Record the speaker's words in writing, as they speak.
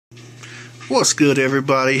What's good,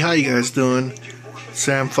 everybody? How you guys doing?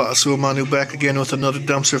 Sam Fosu Manu back again with another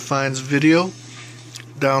Dumpster Finds video.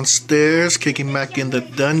 Downstairs, kicking back in the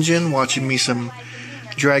dungeon, watching me some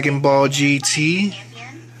Dragon Ball GT.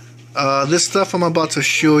 This stuff I'm about to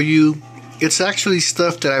show you, it's actually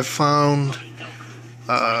stuff that I found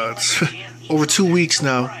over 2 weeks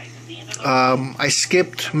now. I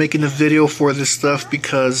skipped making a video for this stuff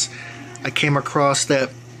because I came across that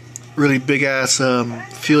really big ass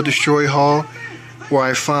Field Destroy haul where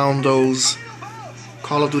I found those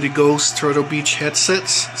Call of Duty Ghost Turtle Beach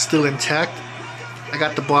headsets still intact. I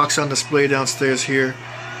got the box on display downstairs here,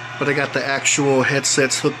 but I got the actual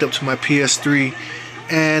headsets hooked up to my PS3.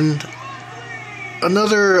 And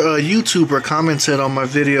another YouTuber commented on my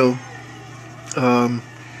video,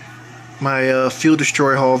 my Field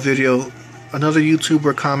Destroy haul video. Another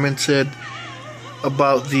YouTuber commented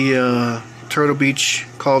about the Turtle Beach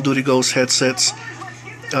Call of Duty Ghost headsets.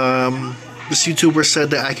 This YouTuber said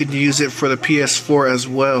that I could use it for the PS4 as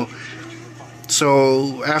well.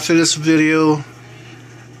 So after this video,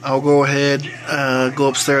 I'll go ahead, go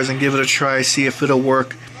upstairs and give it a try, see if it'll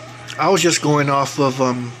work. I was just going off of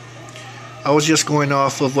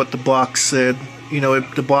what the box said. You know,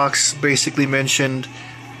 the box basically mentioned,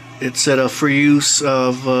 it said for use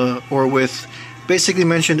of or with, basically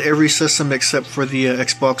mentioned every system except for the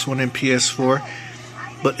Xbox One and PS4.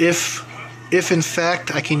 But if in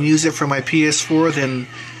fact I can use it for my PS4,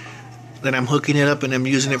 then I'm hooking it up and I'm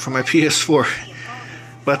using it for my PS4.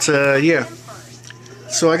 But yeah,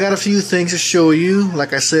 so I got a few things to show you.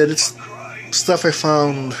 Like I said, it's stuff I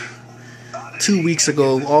found 2 weeks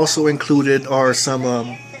ago. Also included are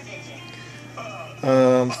some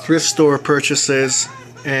thrift store purchases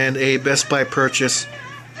and a Best Buy purchase,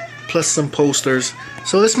 plus some posters.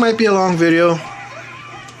 So this might be a long video,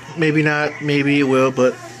 maybe not, maybe it will,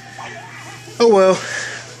 but oh well.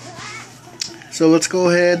 So let's go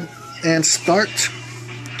ahead and start.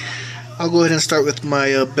 I'll go ahead and start with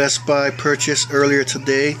my Best Buy purchase earlier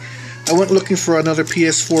today. I went looking for another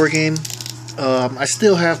PS4 game. I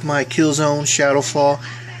still have my Killzone Shadowfall.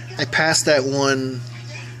 I passed that one,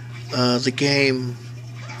 the game,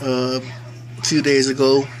 a few days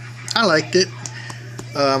ago. I liked it.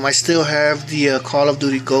 I still have the Call of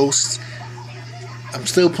Duty Ghosts. I'm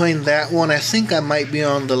still playing that one. I think I might be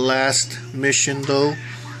on the last mission though,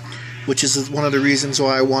 which is one of the reasons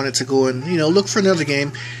why I wanted to go and, you know, look for another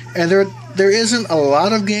game. And there isn't a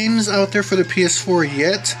lot of games out there for the PS4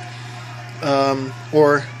 yet.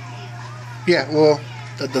 Yeah, well,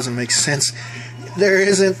 that doesn't make sense.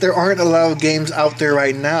 There aren't a lot of games out there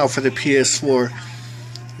right now for the PS4.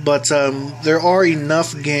 But there are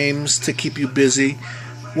enough games to keep you busy.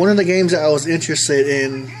 One of the games that I was interested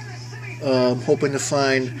in, hoping to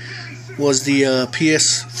find, was the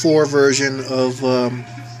PS4 version of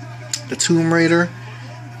the Tomb Raider.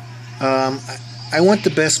 I went to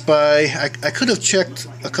Best Buy. I could have checked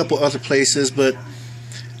a couple other places, but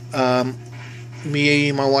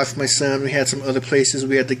me, my wife, my son, we had some other places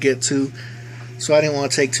we had to get to, so I didn't want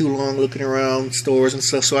to take too long looking around stores and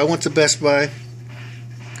stuff. So I went to Best Buy.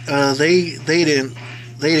 They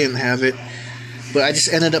didn't have it, but I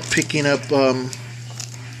just ended up picking up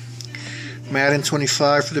Madden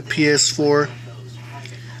 25 for the PS4.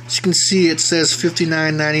 As you can see, it says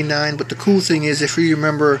 $59.99. But the cool thing is, if you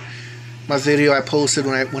remember my video I posted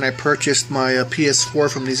when I purchased my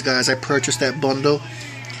PS4 from these guys, I purchased that bundle.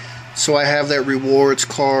 So I have that rewards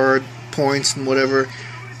card, points, and whatever,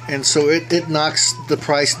 and so it knocks the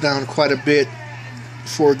price down quite a bit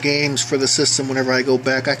for games for the system. Whenever I go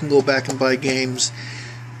back, I can go back and buy games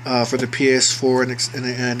for the PS4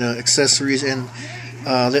 and accessories, and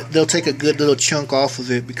they'll take a good little chunk off of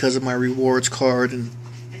it because of my rewards card and,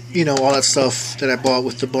 you know, all that stuff that I bought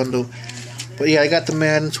with the bundle. But yeah, I got the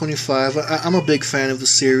Madden 25. I'm a big fan of the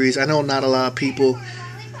series. I know not a lot of people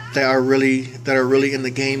that are really into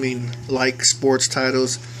gaming like sports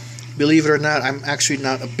titles. Believe it or not, I'm actually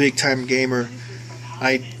not a big time gamer.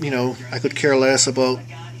 I could care less about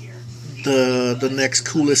the next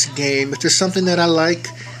coolest game. If there's something that I like,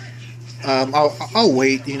 I'll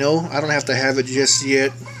wait. You know, I don't have to have it just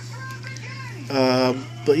yet.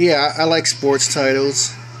 But yeah, I like sports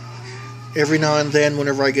titles. Every now and then,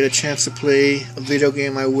 whenever I get a chance to play a video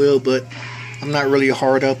game, I will. But I'm not really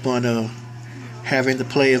hard up on having to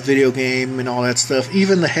play a video game and all that stuff.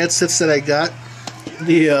 Even the headsets that I got,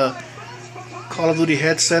 the Call of Duty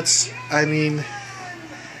headsets, I mean,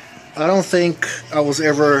 I don't think I was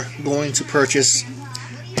ever going to purchase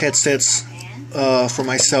headsets for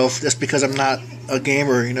myself just because I'm not a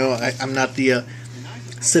gamer. You know, I'm not the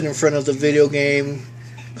sit in front of the video game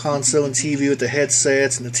console and TV with the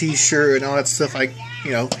headsets and the t-shirt and all that stuff.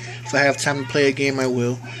 If I have time to play a game, I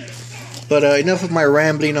will. But enough of my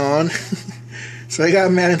rambling on. So I got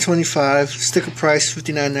Madden 25, sticker price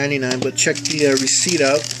 $59.99, but check the receipt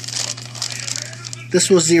out. This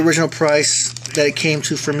was the original price that it came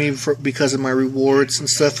to for me because of my rewards and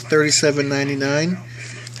stuff, $37.99.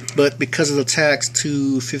 But because of the tax,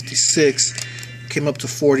 $256, came up to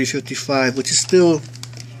 $40.55, which is still,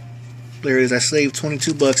 there it is, I saved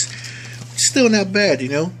 22 bucks. Still not bad, you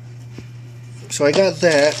know. So I got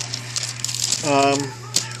that.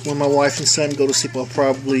 When my wife and son go to sleep, I'll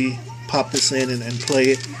probably pop this in and play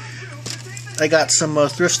it. I got some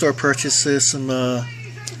thrift store purchases, some what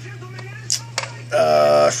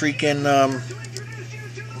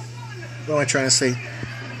am I trying to say?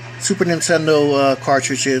 Super Nintendo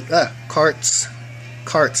cartridges, carts.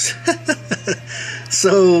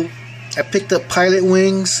 So I picked up Pilot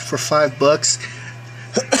Wings for $5.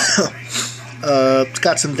 It's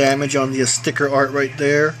got some damage on the sticker art right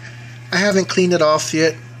there. I haven't cleaned it off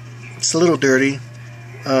yet. It's a little dirty.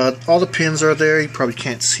 All the pins are there. You probably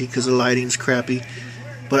can't see because the lighting's crappy.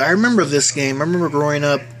 But I remember this game. I remember growing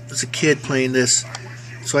up as a kid playing this.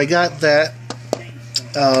 So I got that.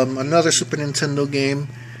 Another Super Nintendo game.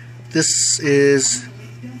 This is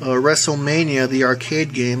WrestleMania, the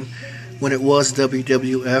arcade game, when it was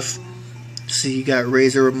WWF. See, you got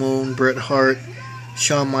Razor Ramon, Bret Hart,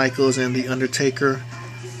 Shawn Michaels, and The Undertaker.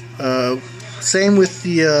 Same with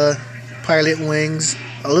the Pilot Wings.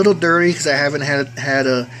 A little dirty because I haven't had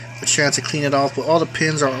a chance to clean it off, but all the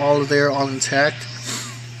pins are all there, all intact.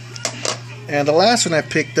 And the last one I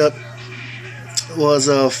picked up was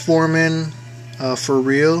Foreman For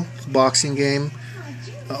Real, boxing game.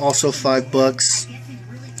 Also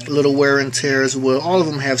 $5. A little wear and tear as well. All of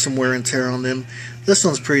them have some wear and tear on them. This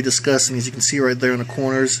one's pretty disgusting, as you can see right there in the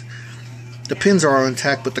corners. The pins are all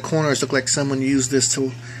intact, but the corners look like someone used this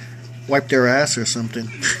to wipe their ass or something.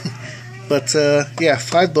 But yeah,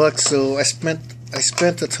 $5. So I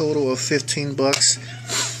spent a total of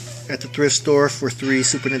 $15 at the thrift store for 3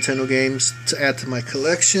 Super Nintendo games to add to my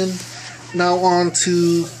collection. Now on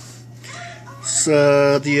to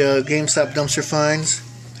the GameStop dumpster finds.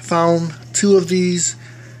 Found 2 of these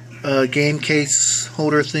game case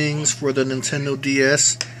holder things for the Nintendo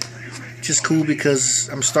DS. Which is cool because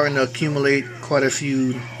I'm starting to accumulate quite a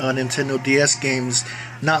few Nintendo DS games,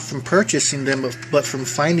 not from purchasing them, but from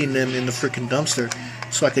finding them in the freaking dumpster.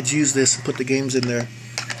 So I could use this and put the games in there.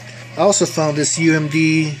 I also found this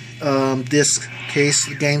UMD disc case,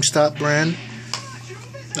 the GameStop brand.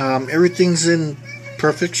 Everything's in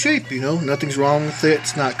perfect shape, you know, nothing's wrong with it.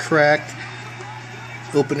 It's not cracked.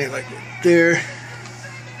 Open it like there.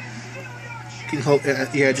 You can hold,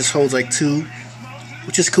 yeah, it just holds like 2.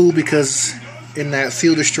 Which is cool because in that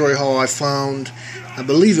Field Destroy haul I found, I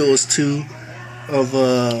believe it was 2 of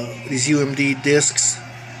these UMD discs.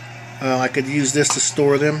 I could use this to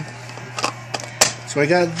store them. So I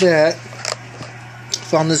got that.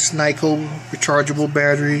 Found this Nyko rechargeable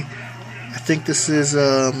battery. I think this is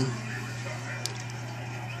it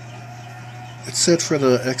said for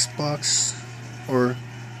the Xbox, or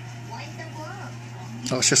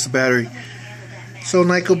oh, it's just a battery. So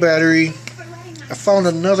Nyko battery. I found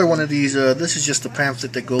another one of these. This is just a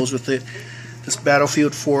pamphlet that goes with it. This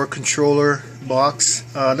Battlefield 4 controller box.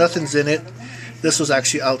 Nothing's in it. This was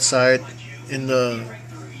actually outside in the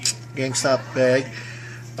GameStop bag.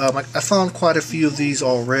 I found quite a few of these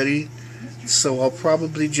already. So I'll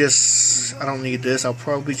probably just, I don't need this. I'll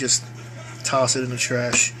probably just toss it in the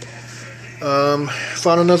trash.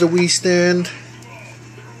 Found another Wii stand.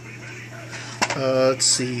 Let's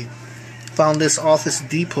see. Found this Office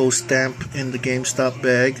Depot stamp in the GameStop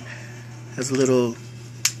bag. Has a little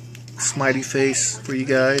smiley face for you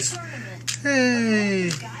guys. Hey!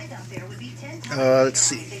 Let's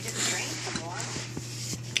see.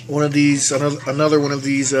 One of these, another one of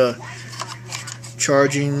these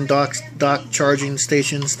charging dock charging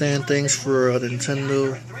station stand things for the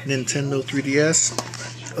Nintendo 3DS.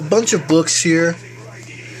 A bunch of books here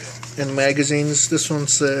and magazines. This one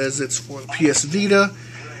says it's for PS Vita.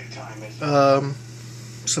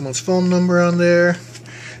 Someone's phone number on there.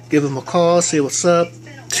 Give them a call, say what's up.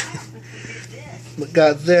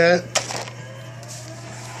 Got that.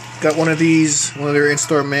 Got one of these, one of their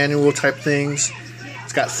in-store manual type things.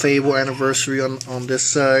 It's got Fable Anniversary on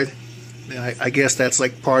this side. I guess that's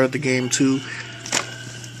like part of the game too.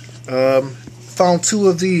 Found 2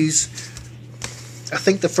 of these. I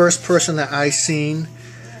think the first person that I seen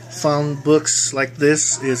found books like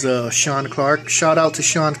this is Sean Clark. Shout out to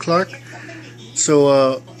Sean Clark.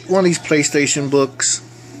 So one of these PlayStation books.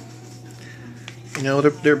 You know,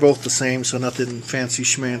 they're both the same, so nothing fancy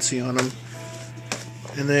schmancy on them.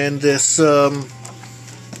 And then this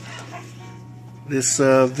This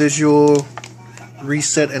visual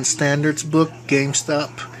reset and standards book, GameStop,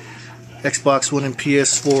 Xbox One and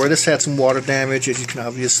PS4. This had some water damage, as you can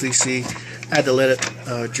obviously see. I had to let it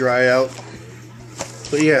dry out.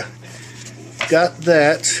 But yeah, got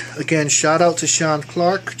that. Again, shout out to Sean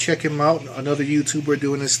Clark. Check him out. Another YouTuber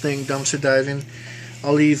doing this thing, dumpster diving.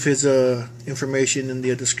 I'll leave his information in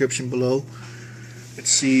the description below.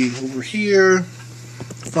 Let's see, over here,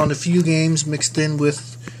 found a few games mixed in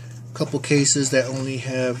with a couple cases that only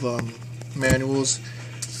have manuals.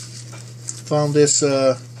 Found this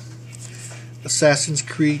Assassin's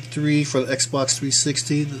Creed 3 for the Xbox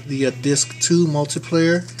 360, the Disc 2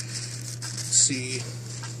 multiplayer. Let's see.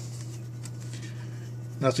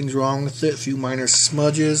 Nothing's wrong with it. A few minor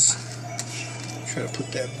smudges. Try to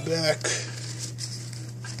put that back.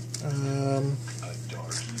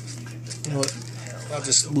 You know what? I'll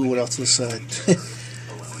just move it out to the side.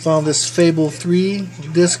 Found this Fable 3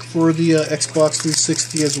 disc for the Xbox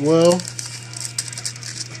 360 as well.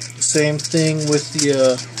 Same thing with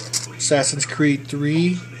the Assassin's Creed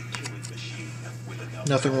 3.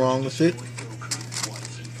 Nothing wrong with it.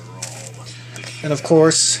 And of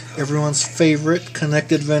course, everyone's favorite,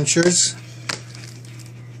 Connect Adventures.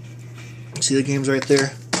 See the games right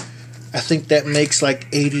there? I think that makes like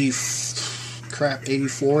 84,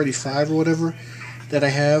 85 or whatever that I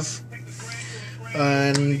have.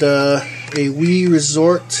 And a Wii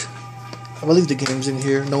Resort. I believe the game's in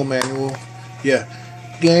here. No manual. Yeah.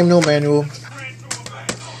 Game, no manual.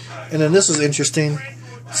 And then this was interesting.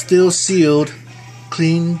 Still sealed.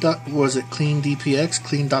 Clean DPX?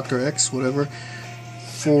 Clean Dr. X, whatever.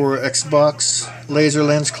 For Xbox. Laser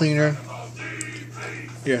lens cleaner.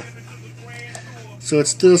 Yeah. So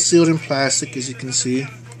it's still sealed in plastic, as you can see.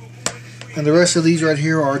 And the rest of these right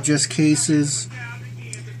here are just cases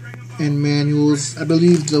and manuals. I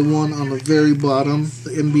believe the one on the very bottom,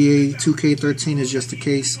 the NBA 2K13, is just a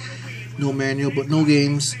case. No manual, but no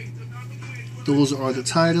games. Those are the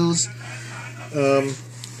titles. I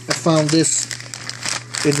found this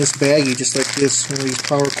in this baggie, just like this, one of these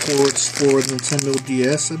power cords for Nintendo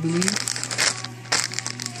DS, I believe.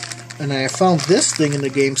 And I found this thing in the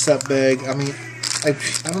GameStop bag. I mean, I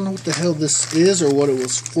don't know what the hell this is or what it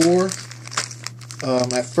was for.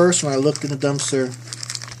 At first, when I looked in the dumpster,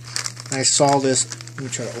 I saw this. Let me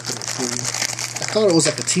try to open it for you. I thought it was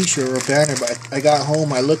like a t-shirt or a banner, but I got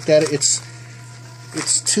home, I looked at it. It's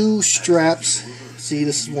two straps. See,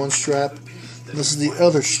 this is one strap. This is the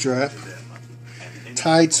other strap.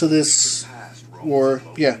 Tied to this, or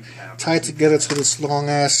yeah, tied together to this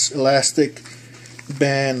long-ass elastic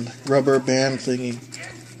band, rubber band thingy.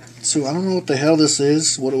 So I don't know what the hell this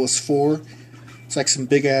is, what it was for. It's like some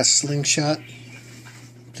big-ass slingshot. I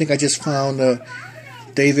think I just found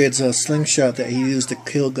David's slingshot that he used to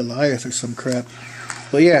kill Goliath or some crap.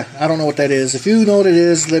 But yeah, I don't know what that is. If you know what it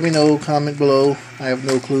is, let me know. Comment below. I have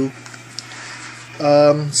no clue.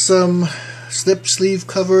 Some slip sleeve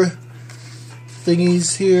cover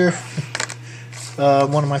thingies here.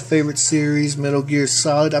 One of my favorite series, Metal Gear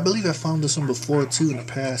Solid. I believe I found this one before too in the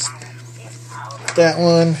past. That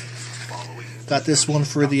one. Got this one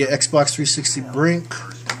for the Xbox 360 Brink.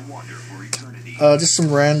 Just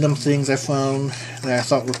some random things I found that I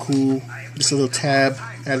thought were cool. Just a little tab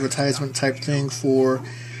advertisement type thing for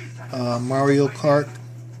Mario Kart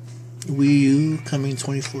Wii U coming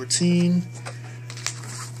 2014.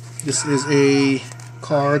 This is a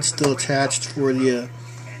card still attached for the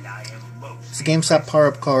it's a GameStop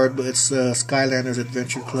power-up card, but it's Skylanders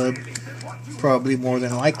Adventure Club. Probably more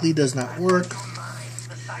than likely does not work.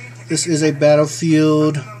 This is a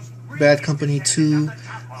Battlefield Bad Company 2.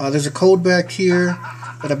 There's a code back here,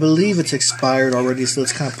 but I believe it's expired already, so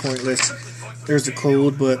it's kind of pointless. There's the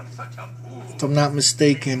code, but if I'm not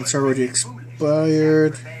mistaken, it's already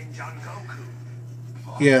expired.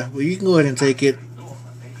 Yeah, well, you can go ahead and take it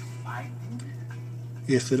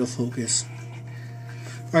if it'll focus.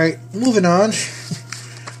 Alright, moving on.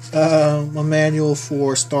 A manual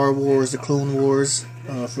for Star Wars, the Clone Wars,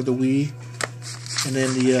 for the Wii. And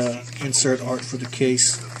then the insert art for the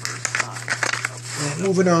case.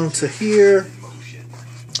 Moving on to here.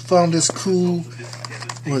 Found this cool,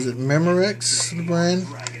 was it Memorex, the brand?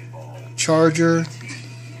 Charger.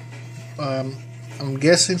 I'm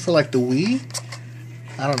guessing for like the Wii.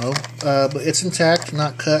 I don't know. But it's intact,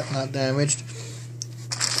 not cut, not damaged.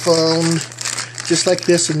 Found just like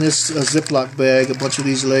this in this Ziploc bag, a bunch of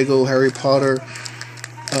these Lego Harry Potter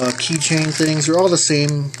keychain things. They're all the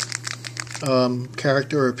same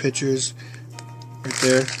character or pictures right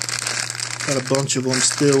there. Got a bunch of them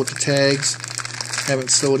still with the tags. Haven't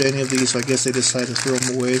sold any of these, so I guess they decided to throw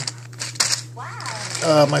them away.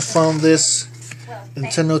 I found this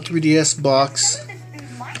Nintendo 3DS box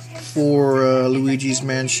for Luigi's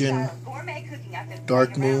Mansion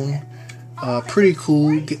Dark Moon. Pretty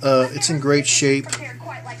cool. It's in great shape.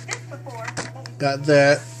 Got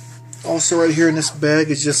that. Also right here in this bag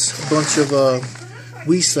is just a bunch of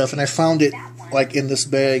Wii stuff, and I found it like in this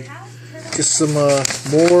bag. Just some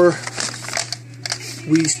more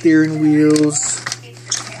Wii steering wheels,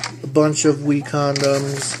 a bunch of Wii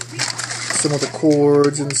condoms, some of the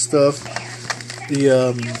cords and stuff. The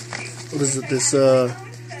what is it? This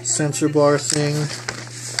sensor bar thing.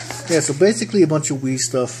 Yeah, so basically a bunch of Wii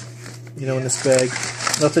stuff, you know, in this bag.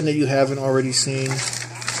 Nothing that you haven't already seen.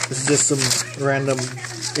 This is just some random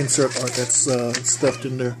insert art that's stuffed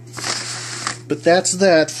in there. But that's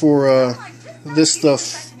that for this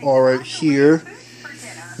stuff all right here.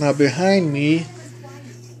 Now behind me,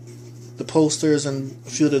 the posters and a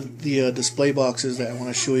few of the display boxes that I want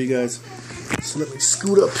to show you guys. So let me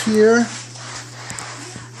scoot up here.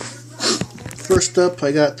 First up,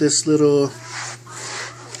 I got this little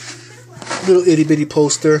itty bitty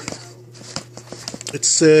poster. It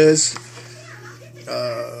says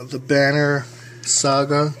the Banner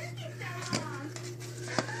Saga.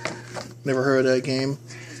 Never heard of that game.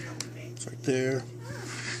 It's right there.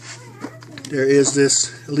 There is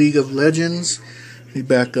this League of Legends. Let me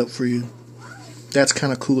back up for you. That's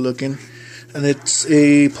kind of cool looking. And it's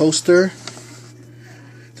a poster.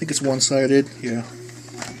 I think it's one-sided. Yeah.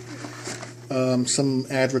 Some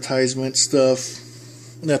advertisement stuff.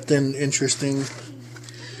 Nothing interesting.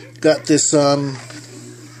 Got this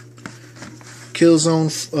Killzone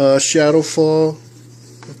Shadowfall.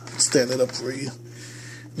 Stand it up for you.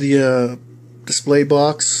 The display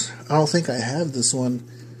box. I don't think I have this one,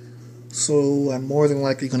 so I'm more than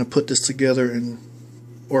likely going to put this together and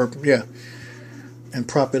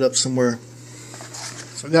prop it up somewhere.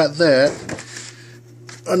 So I got that.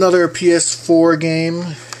 Another PS4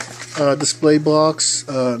 game display box.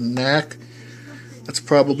 Knack. That's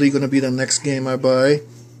probably going to be the next game I buy.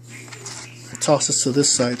 I'll toss this to this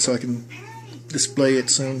side so I can display it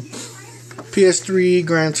soon. PS3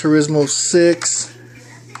 Gran Turismo 6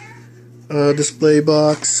 display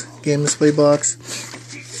box, game display box.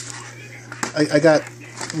 I got,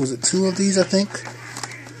 was it 2 of these, I think?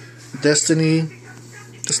 Destiny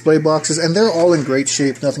display boxes, and they're all in great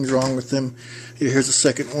shape. Nothing's wrong with them. Here's the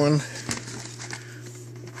second one.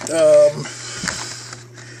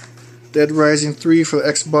 Dead Rising 3 for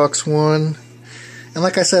Xbox One. And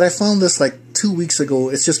like I said, I found this like 2 weeks ago.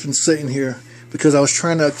 It's just been sitting here because I was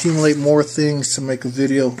trying to accumulate more things to make a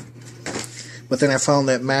video. But then I found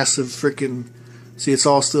that massive freaking... See, it's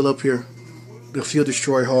all still up here. The Field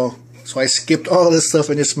Destroy haul. So I skipped all this stuff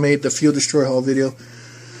and just made the Field Destroy haul video.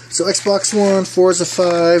 So Xbox One, Forza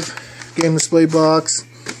 5, game display box.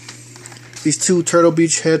 These 2 Turtle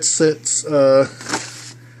Beach headsets,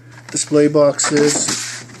 display boxes.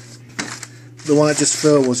 The one that just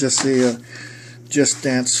fell was just a Just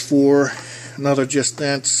Dance 4. Another Just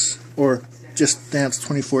Dance, or Just Dance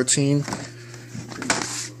 2014.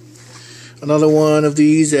 Another one of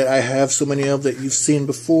these that I have so many of that you've seen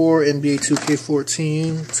before, NBA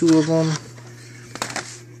 2K14, 2 of them.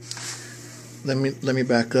 Let me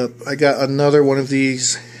back up. I got another one of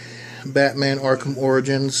these Batman Arkham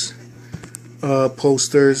Origins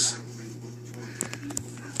posters.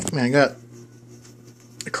 Man, I got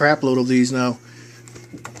a crap load of these now.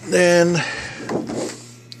 Then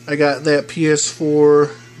I got that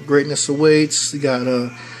PS4 Greatness Awaits. You got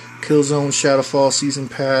Killzone Shadowfall Season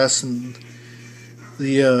Pass and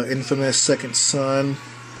the infamous Second Son.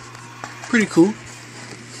 Pretty cool.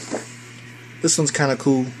 This one's kind of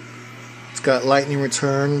cool. It's got Lightning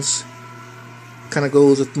Returns. Kind of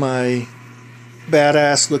goes with my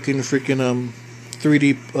badass looking freaking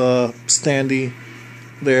 3D standee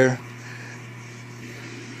there.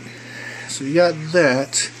 So you got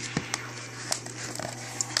that.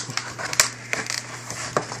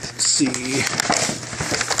 Let's see.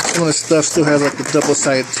 Some of the stuff still has like the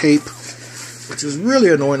double-sided tape, which is really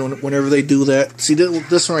annoying whenever they do that. See,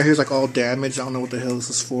 this one right here is like all damaged. I don't know what the hell this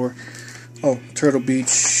is for. Oh, Turtle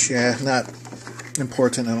Beach. Yeah, not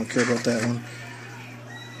important. I don't care about that one.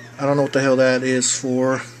 I don't know what the hell that is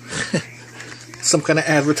for. Some kind of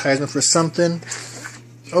advertisement for something.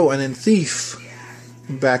 Oh, and then Thief.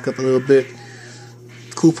 Back up a little bit.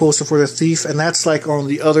 Cool poster for the Thief, and that's like on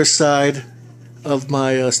the other side of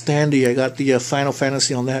my standee. I got the Final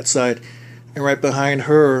Fantasy on that side, and right behind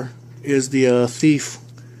her is the Thief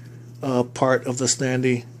part of the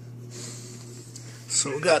standee. So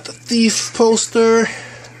we got the Thief poster.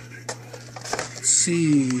 Let's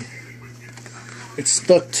see. It's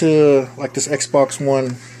stuck to like this Xbox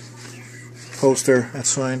One poster.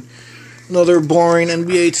 That's fine. Another boring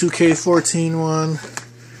NBA 2K14 one.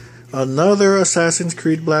 Another Assassin's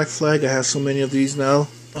Creed Black Flag. I have so many of these now.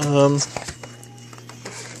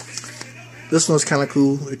 This one's kind of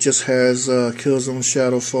cool. It just has Killzone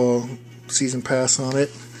Shadowfall Season Pass on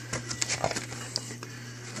it.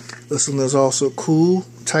 This one is also cool.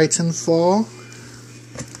 Titanfall.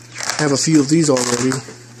 I have a few of these already.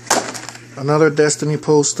 Another Destiny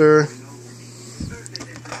poster.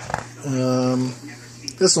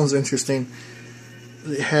 This one's interesting.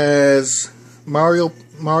 It has Mario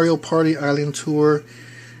Party Island Tour,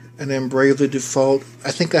 and then Bravely Default.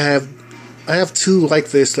 I think I have two like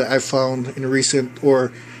this that I found in recent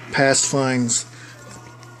or past finds.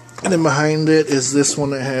 And then behind it is this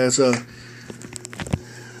one that has a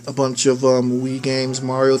bunch of Wii games: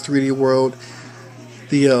 Mario 3D World,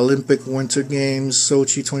 the Olympic Winter Games,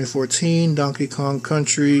 Sochi 2014, Donkey Kong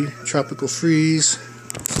Country, Tropical Freeze.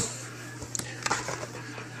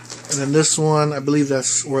 And then this one, I believe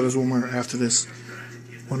that's, or there's one more after this.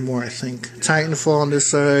 One more, I think. Titanfall on this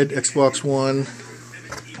side, Xbox One.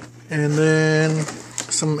 And then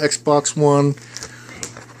some Xbox One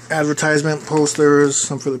advertisement posters,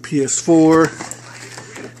 some for the PS4.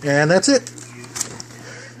 And that's it.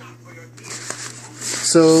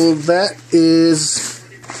 So that is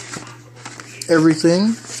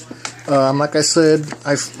everything. Like I said,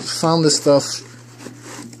 I found this stuff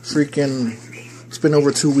freaking... It's been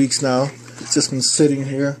over 2 weeks now. It's just been sitting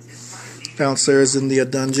here downstairs in the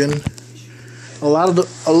dungeon. A lot of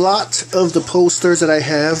the posters that I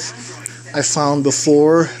have, I found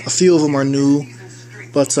before. A few of them are new,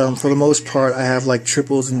 but for the most part, I have like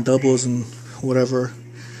triples and doubles and whatever.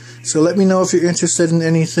 So let me know if you're interested in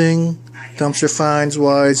anything, dumpster finds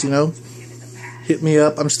wise. You know, hit me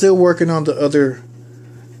up. I'm still working on the other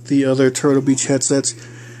Turtle Beach headsets.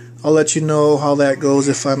 I'll let you know how that goes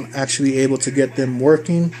if I'm actually able to get them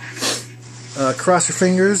working. Cross your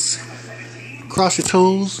fingers, cross your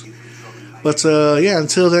toes. But yeah,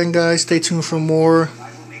 until then, guys, stay tuned for more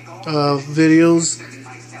videos.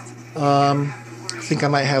 I think I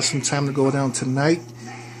might have some time to go down tonight,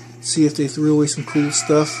 see if they threw away some cool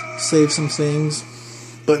stuff, save some things.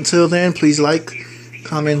 But until then, please like,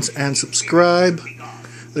 comment, and subscribe.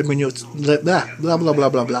 Let me know blah blah blah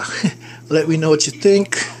blah blah. Let me know what you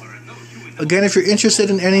think. Again, if you're interested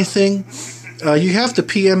in anything, you have to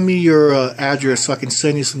PM me your address so I can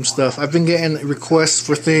send you some stuff. I've been getting requests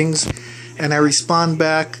for things, and I respond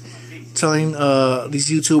back telling these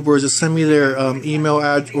YouTubers to send me their email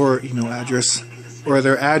address or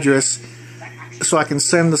their address so I can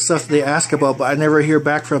send the stuff they ask about, but I never hear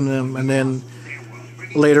back from them. And then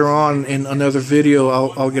later on in another video,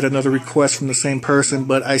 I'll get another request from the same person,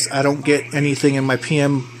 but I don't get anything in my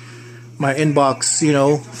my inbox, you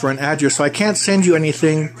know, for an address. So I can't send you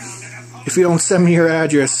anything if you don't send me your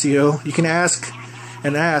address, you know. You can ask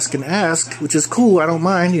and ask and ask, which is cool. I don't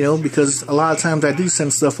mind, you know, because a lot of times I do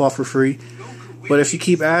send stuff off for free. But if you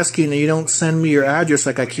keep asking and you don't send me your address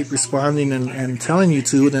like I keep responding and telling you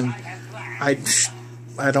to, then I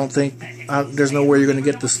don't think there's nowhere you're going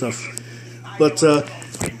to get this stuff. But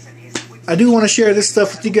I do want to share this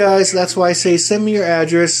stuff with you guys. That's why I say send me your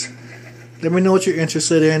address. Let me know what you're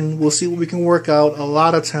interested in. We'll see what we can work out. A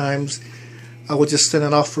lot of times I will just send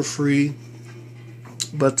it off for free.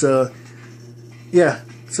 But yeah,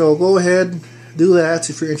 so go ahead, do that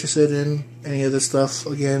if you're interested in any of this stuff.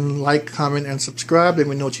 Again, like, comment, and subscribe. Let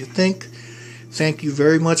me know what you think. Thank you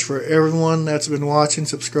very much for everyone that's been watching,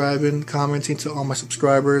 subscribing, commenting, to all my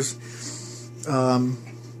subscribers. A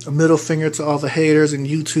middle finger to all the haters and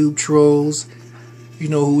YouTube trolls. You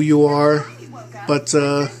know who you are. But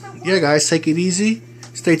yeah, guys, take it easy.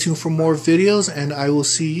 Stay tuned for more videos, and I will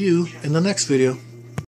see you in the next video.